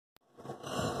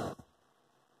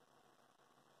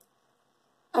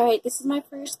Alright, this is my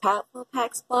first Palleteful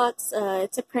Packs box.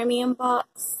 It's a premium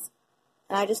box.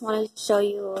 And I just wanted to show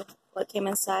you what came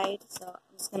inside. So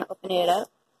I'm just going to open it up.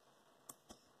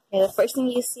 Okay, the first thing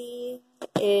you see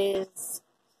is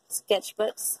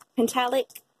sketchbooks.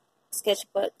 Pentalic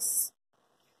sketchbooks.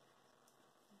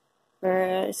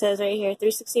 It says right here,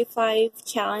 365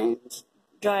 challenge.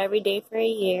 Draw every day for a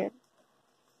year.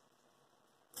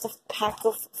 It's a pack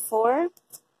of 4.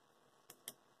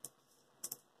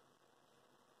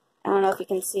 I don't know if you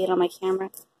can see it on my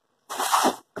camera.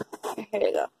 Here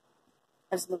you go.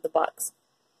 I just moved the box.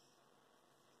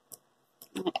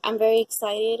 I'm very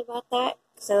excited about that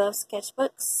because I love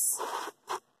sketchbooks.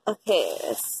 Okay,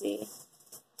 let's see.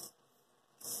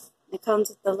 It comes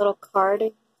with a little card.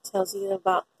 It tells you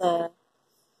about the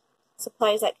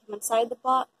supplies that come inside the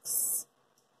box.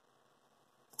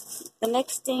 The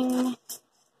next thing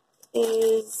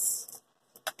is...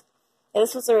 Yeah,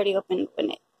 this was already opened when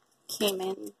it came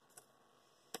in.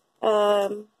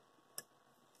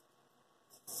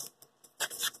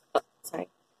 Sorry.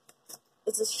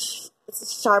 It's a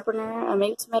sharpener, a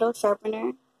mixed metal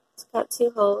sharpener. It's got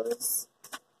 2 holes.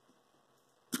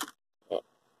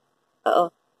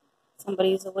 Uh-oh.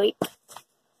 Somebody's awake.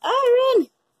 Run!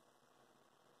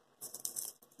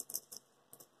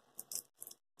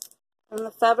 And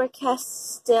the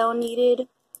Faber-Castell kneaded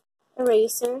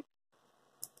eraser.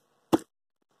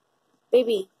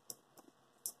 Baby.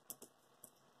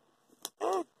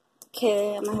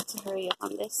 Okay, I'm gonna have to hurry up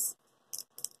on this.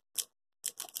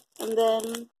 And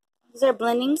then these are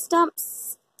blending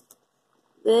stumps.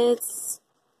 This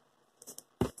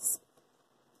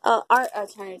art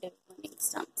alternative blending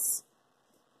stumps.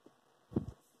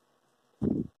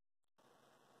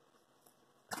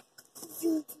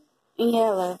 In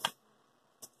yellow.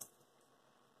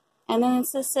 And then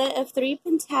it's a set of 3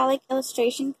 Pentalic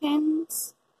illustration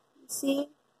pens. See?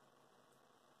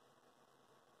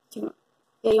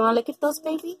 Yeah, you want to look at those,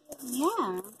 baby?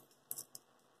 Yeah.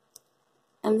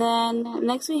 And then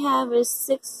next we have is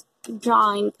 6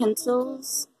 drawing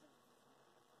pencils.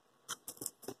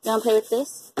 You want to play with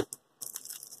this?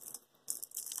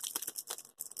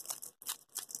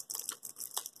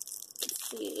 Let's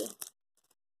see.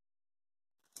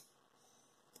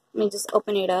 Let me just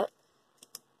open it up.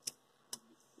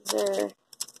 These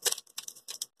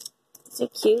are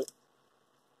cute.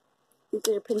 These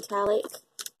are Pentalic.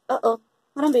 Uh-oh.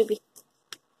 Hold on, baby.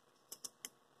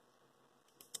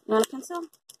 You want a pencil?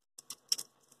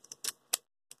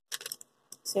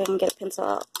 So I can get a pencil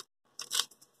out.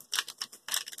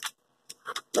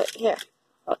 But here.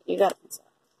 Oh, you got a pencil.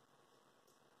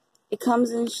 It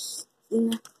comes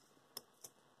in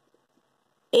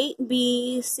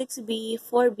 8B, 6B,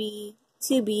 4B,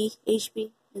 2B,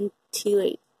 HB, and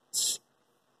 2H.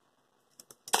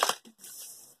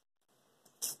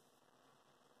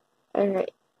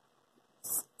 Alright.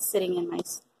 Sitting in my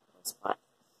spot.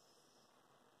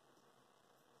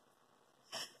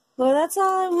 Well, that's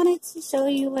all I wanted to show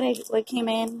you what came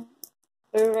in.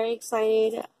 We're very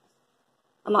excited.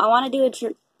 I want to do a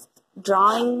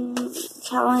drawing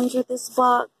challenge with this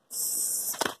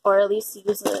box, or at least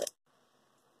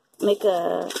make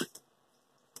a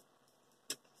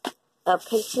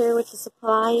picture with the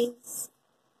supplies,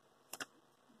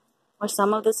 or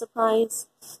some of the supplies.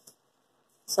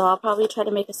 So I'll probably try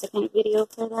to make a second video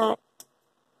for that.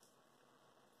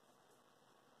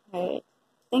 Alright,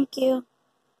 thank you.